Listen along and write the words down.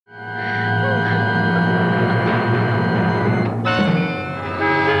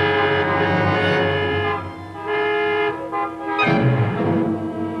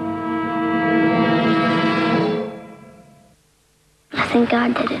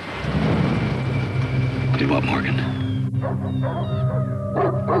God did it. Did what, Morgan?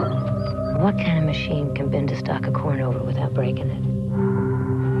 What kind of machine can bend a stalk of corn over without breaking it?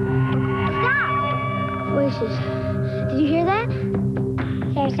 Stop! Voices. Did you hear that?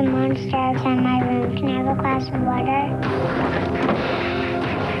 There's a monster outside my room. Can I have a glass of water?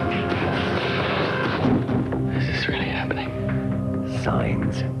 Is this really happening?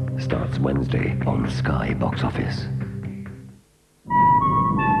 Signs starts Wednesday on Sky Box Office.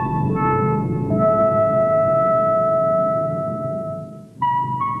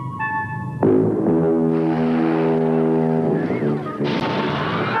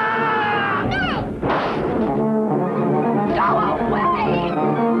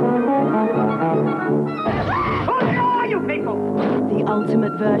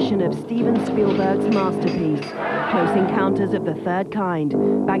 Ultimate version of Steven Spielberg's masterpiece, Close Encounters of the Third Kind.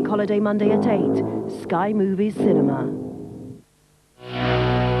 Bank Holiday Monday at 8, Sky Movies Cinema.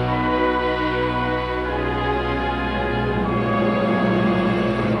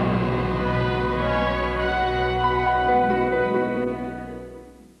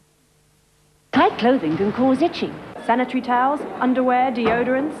 Tight clothing can cause itching. Sanitary towels, underwear,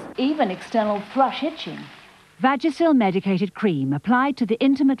 deodorants, Even external thrush itching. Vagisil medicated cream applied to the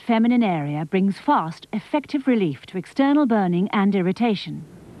intimate feminine area brings fast, effective relief to external burning and irritation.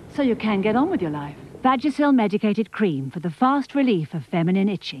 So you can get on with your life. Vagisil medicated cream for the fast relief of feminine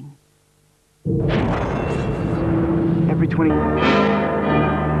itching. Every 20...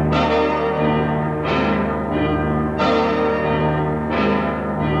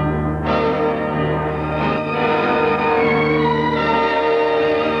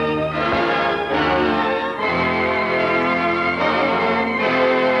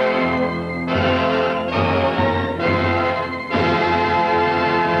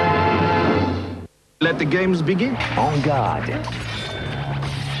 Let the games begin. En garde.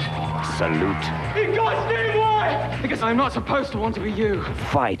 Salute. In God's name, why? Because I'm not supposed to want to be you.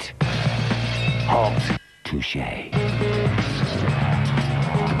 Fight. Halt. Touché.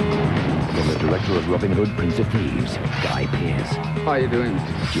 From the director of Robin Hood, Prince of Thieves, Guy Pearce. How are you doing?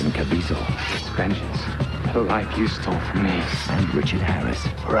 Jim Caviezel. It's vengeance. The life you stole from me. And Richard Harris.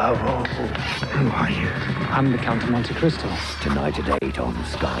 Bravo. Who are you? I'm the Count of Monte Cristo. Tonight at 8 on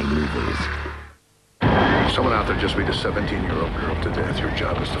Sky Movies. Someone out there just beat a 17-year-old girl to death. Your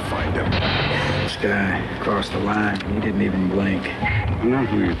job is to find him. This guy crossed the line. He didn't even blink. I'm not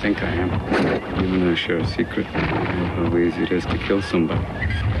who you think I am. Even though I share a secret, I know how easy it is to kill somebody. You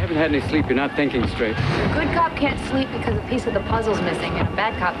haven't had any sleep, you're not thinking straight. A good cop can't sleep because a piece of the puzzle's missing, and a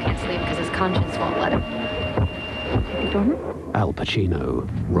bad cop can't sleep because his conscience won't let him. Al Pacino,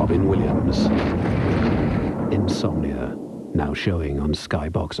 Robin Williams. Insomnia, now showing on Sky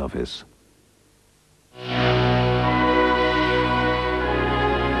Box Office.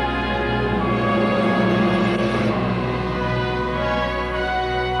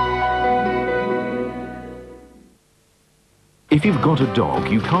 If you've got a dog,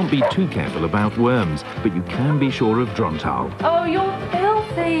 you can't be too careful about worms, but you can be sure of Drontal. Oh, you're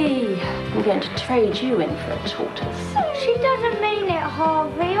filthy. I'm going to trade you in for a tortoise. She doesn't mean it,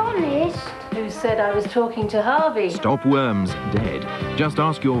 Harvey, honest. Who said I was talking to Harvey? Stop worms dead. Just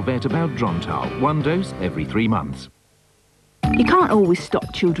ask your vet about Drontal. 1 dose every 3 months. You can't always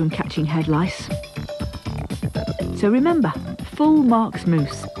stop children catching head lice. So remember, full Marks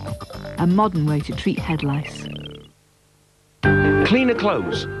Mousse, a modern way to treat head lice. Cleaner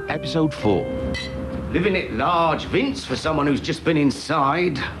Clothes, Episode 4. Living it large, Vince, for someone who's just been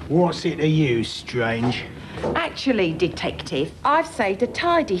inside. What's it to you, Strange? Actually, Detective, I've saved a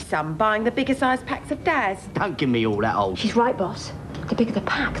tidy sum buying the bigger size packs of Daz. Don't give me all that old... She's right, boss. The bigger the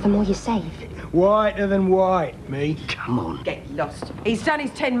pack, the more you save. Whiter than white, me. Come on. Get lost. He's done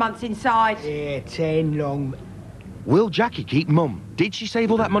his 10 months inside. Yeah, 10 long... Will Jackie keep Mum? Did she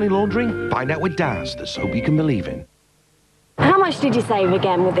save all that money laundering? Find out with Daz, the soap you can believe in. How much did you save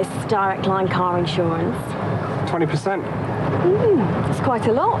again with this direct line car insurance? 20%. That's quite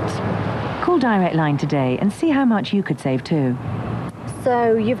a lot. Call Direct Line today and see how much you could save too.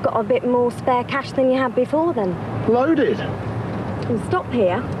 So you've got a bit more spare cash than you had before then? Loaded. We'll stop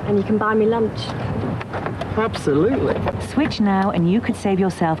here and you can buy me lunch. Absolutely. Switch now and you could save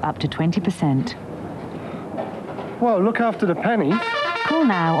yourself up to 20%. Well, look after the pennies. Call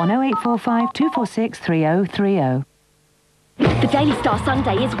now on 0845 246 3030. The Daily Star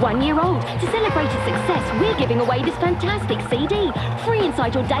Sunday is 1 year old. To celebrate its success, we're giving away this fantastic CD, free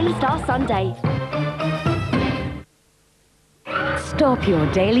inside your Daily Star Sunday. Stop your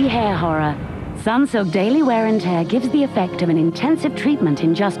daily hair horror. Sunsilk Daily Wear and Tear gives the effect of an intensive treatment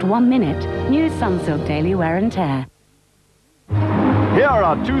in just 1 minute. New Sunsilk Daily Wear and Tear. Here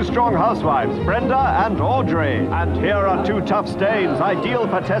are two strong housewives, Brenda and Audrey. And here are two tough stains, ideal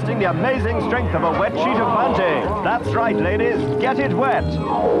for testing the amazing strength of a wet sheet of Bounty. That's right, ladies, get it wet.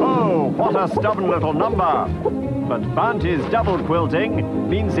 Oh, what a stubborn little number. But Bounty's double quilting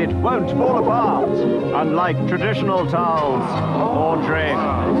means it won't fall apart, unlike traditional towels. Audrey.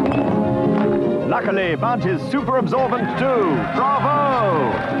 Luckily, Bounty's super absorbent too.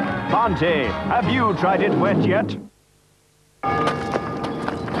 Bravo! Bounty, have you tried it wet yet?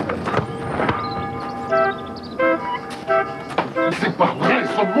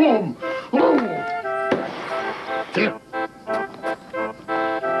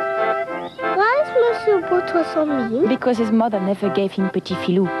 Why is Monsieur Bouton so mean? Because his mother never gave him petit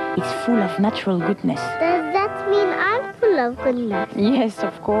filou. It's full of natural goodness. Does that mean I'm full of goodness? Yes,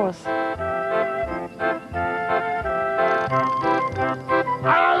 of course.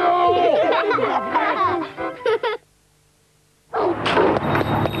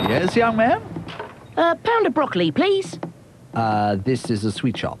 Yes, young man? Pound of broccoli, please. This is a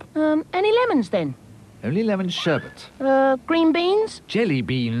sweet shop. Any lemons, then? Only lemon sherbet. Green beans? Jelly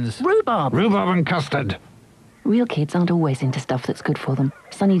beans. Rhubarb. Rhubarb and custard. Real kids aren't always into stuff that's good for them.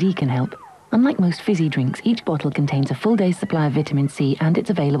 Sunny D can help. Unlike most fizzy drinks, each bottle contains a full day's supply of vitamin C and it's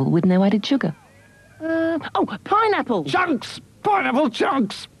available with no added sugar. Oh, pineapple. Chunks! Pineapple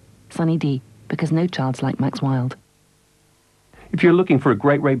chunks! Sunny D, because no child's like Max Wild. If you're looking for a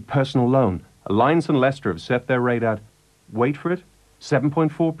great rate personal loan, Alliance and Leicester have set their rate at, wait for it,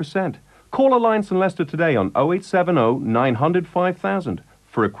 7.4%. Call Alliance and Leicester today on 0870 900 5000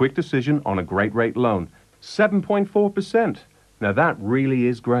 for a quick decision on a great rate loan. 7.4%. Now that really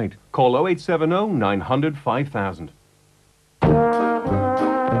is great. Call 0870 900 5000.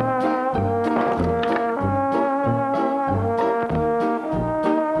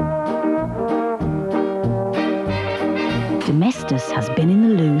 Domestos has been in the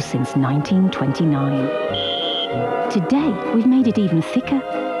loo since 1929. Today, we've made it even thicker,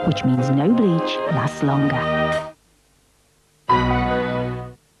 which means no bleach lasts longer.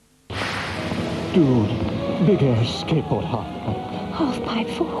 Dude, big air skateboard halfpipe. Halfpipe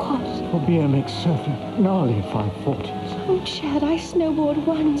for what? For BMX surfing, gnarly 540s. Oh, Chad, I snowboard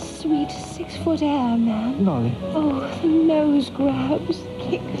one sweet 6-foot air, man. Gnarly. Oh, the nose grabs,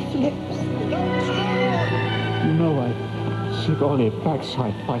 kick flips. You know I sig ollie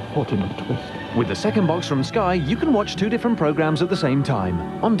backside 540 and twist. With the second box from Sky, you can watch two different programs at the same time,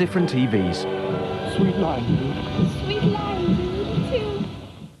 on different TVs. Sweet line, dude. Sweet line, dude, too.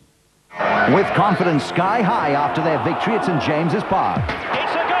 With confidence sky high after their victory at St James's Park.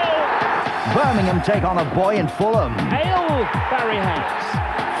 It's a goal! Birmingham take on a buoyant Fulham. Hail, Barry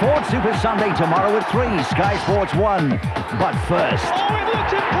House! Ford Super Sunday tomorrow at 3, Sky Sports 1. But first... Oh, it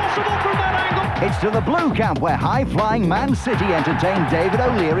looked impossible from that angle! It's to the Blue Camp where high-flying Man City entertain David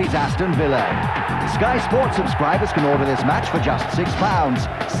O'Leary's Aston Villa. Sky Sports subscribers can order this match for just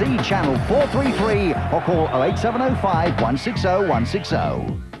 £6. See channel 433 or call 08705 160 160.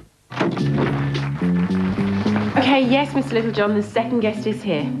 Okay, yes, Mr. Littlejohn, the second guest is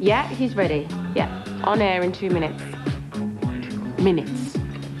here. Yeah, he's ready. Yeah, on air in 2 minutes. Minutes.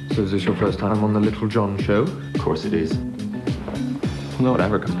 So is this your first time on the Little John show? Of course it is. No one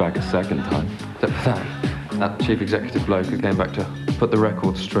ever comes back a second time. Except for that chief executive bloke who came back to put the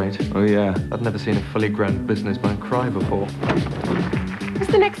record straight. Oh, yeah. I'd never seen a fully grown businessman cry before. Has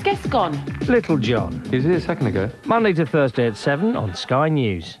the next guest gone? Little John. He was here a second ago. Monday to Thursday at 7 on Sky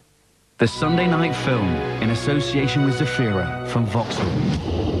News. The Sunday Night Film, in association with Zafira from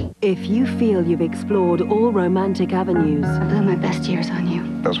Vauxhall. If you feel you've explored all romantic avenues... I blew my best years on you.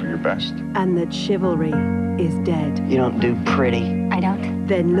 Those were your best. ...and that chivalry is dead. You don't do pretty. I don't.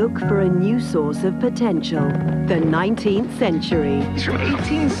 Then look for a new source of potential. The 19th century. He's from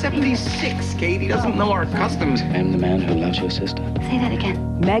 1876, Kate. He doesn't know our customs. I'm the man who loves your sister. Say that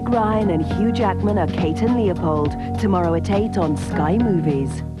again. Meg Ryan and Hugh Jackman are Kate and Leopold. Tomorrow at 8 on Sky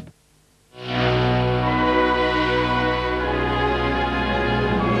Movies.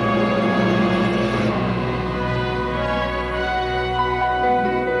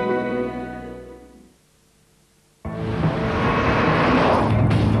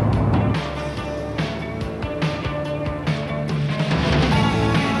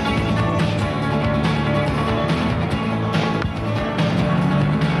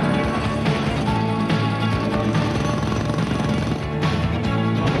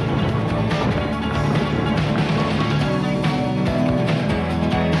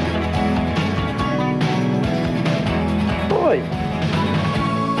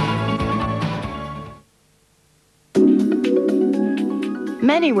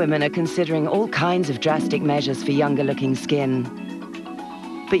 Many women are considering all kinds of drastic measures for younger-looking skin.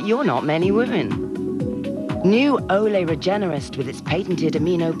 but you're not many women. New Olay Regenerist with its patented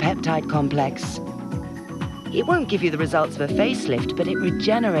amino peptide complex. It won't give you the results of a facelift, but it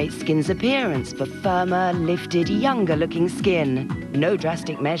regenerates skin's appearance for firmer, lifted, younger-looking skin. No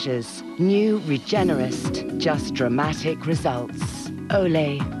drastic measures. New Regenerist. Just dramatic results.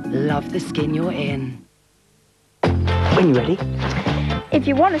 Olay. Love the skin you're in. When you're ready. If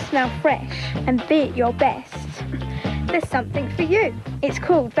you want to smell fresh and be at your best, there's something for you. It's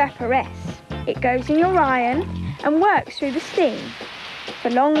called Vaporess. It goes in your iron and works through the steam for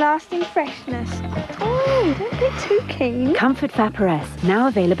long-lasting freshness. Oh, don't get too keen. Comfort Vaporess, now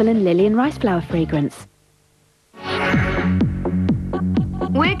available in lily and rice flower fragrance.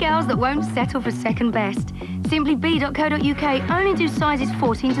 We're girls that won't settle for second best. Simplybe.co.uk only do sizes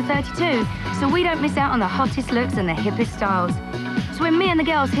 14 to 32, so we don't miss out on the hottest looks and the hippest styles. So when me and the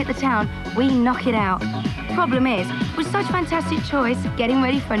girls hit the town, we knock it out. Problem is, with such fantastic choice, getting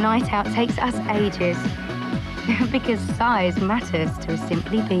ready for a night out takes us ages. Because size matters to a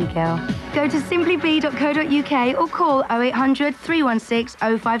Simply Be girl. Go to simplybe.co.uk or call 0800 316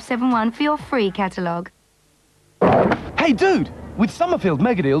 0571 for your free catalogue. Hey, dude! With Summerfield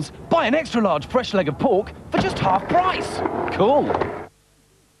Mega Deals, buy an extra large fresh leg of pork for just half price. Cool.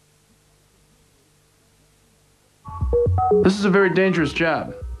 This is a very dangerous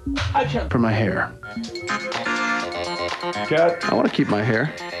job. For my hair. Cut. I want to keep my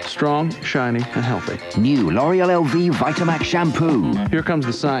hair strong, shiny, and healthy. New L'Oreal LV Vitamax Shampoo. Here comes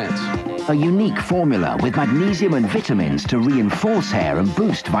the science. A unique formula with magnesium and vitamins to reinforce hair and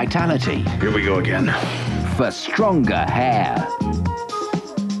boost vitality. Here we go again. For stronger hair.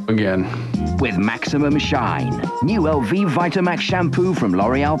 Again. With maximum shine. New LV Vitamax Shampoo from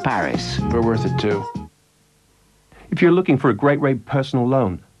L'Oreal Paris. We're worth it too. If you're looking for a great rate personal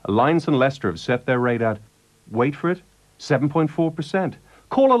loan, Alliance and Leicester have set their rate at, wait for it, 7.4%.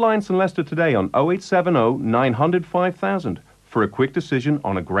 Call Alliance and Leicester today on 0870 900 5000 for a quick decision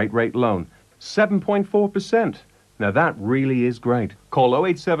on a great rate loan. 7.4%. Now that really is great. Call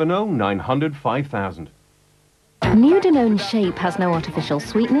 0870 900 5000. New Danone Shape has no artificial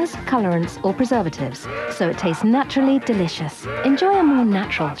sweeteners, colorants or preservatives, so it tastes naturally delicious. Enjoy a more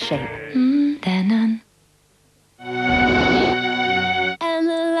natural shape. Danone. And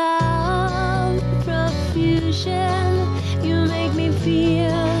the love profusion, you make me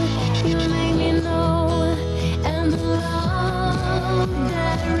feel, you make me know. And the love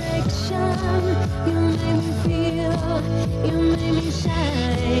direction, you make me feel, you make me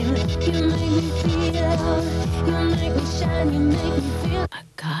shine, you make me feel, you make me shine, you make me feel. I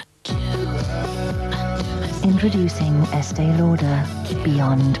got you. Introducing Estee Lauder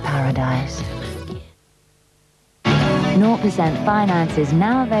Beyond Paradise. 0% finance is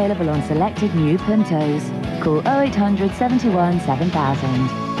now available on selected new Puntos. Call 0800 71 7000.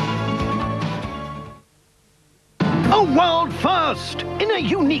 A world first! In a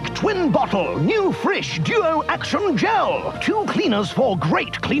unique twin bottle, new Frisch Duo Action Gel. 2 cleaners for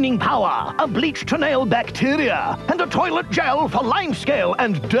great cleaning power. A bleach to nail bacteria. And a toilet gel for lime scale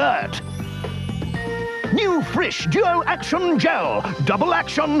and dirt. New Frisch Duo Action Gel. Double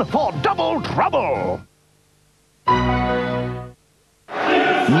action for double trouble.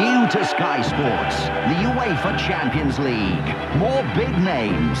 New to Sky Sports, the UEFA Champions League. More big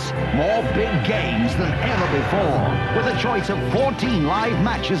names, more big games than ever before, with a choice of 14 live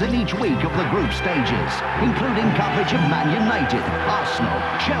matches in each week of the group stages, including coverage of Man United, Arsenal,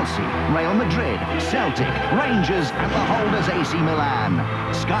 Chelsea, Real Madrid, Celtic, Rangers, and the holders AC Milan.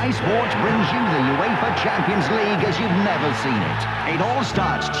 Sky Sports brings you the UEFA Champions League as you've never seen it. It all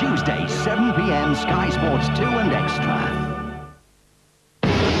starts Tuesday, 7 p.m. Sky Sports 2 and Extra.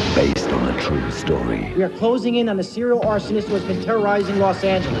 Based on a true story. We are closing in on a serial arsonist who has been terrorizing Los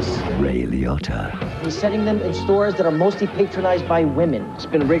Angeles. Ray Liotta. He's setting them in stores that are mostly patronized by women. It's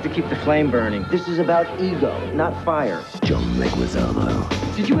been rigged to keep the flame burning. This is about ego, not fire. John Leguizamo.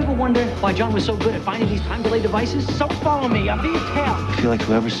 Did you ever wonder why John was so good at finding these time delay devices? So follow me, I'll be your tail. I feel like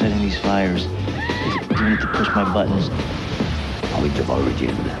whoever's setting these fires is doing it to push my buttons. Point of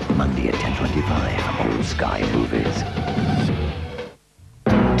Origin, Monday at 10:25 on Sky Movies.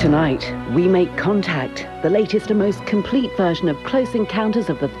 Tonight, we make contact. The latest and most complete version of Close Encounters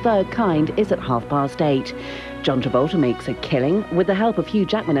of the Third Kind is at 8:30. John Travolta makes a killing with the help of Hugh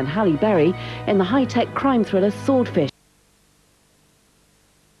Jackman and Halle Berry in the high-tech crime thriller Swordfish.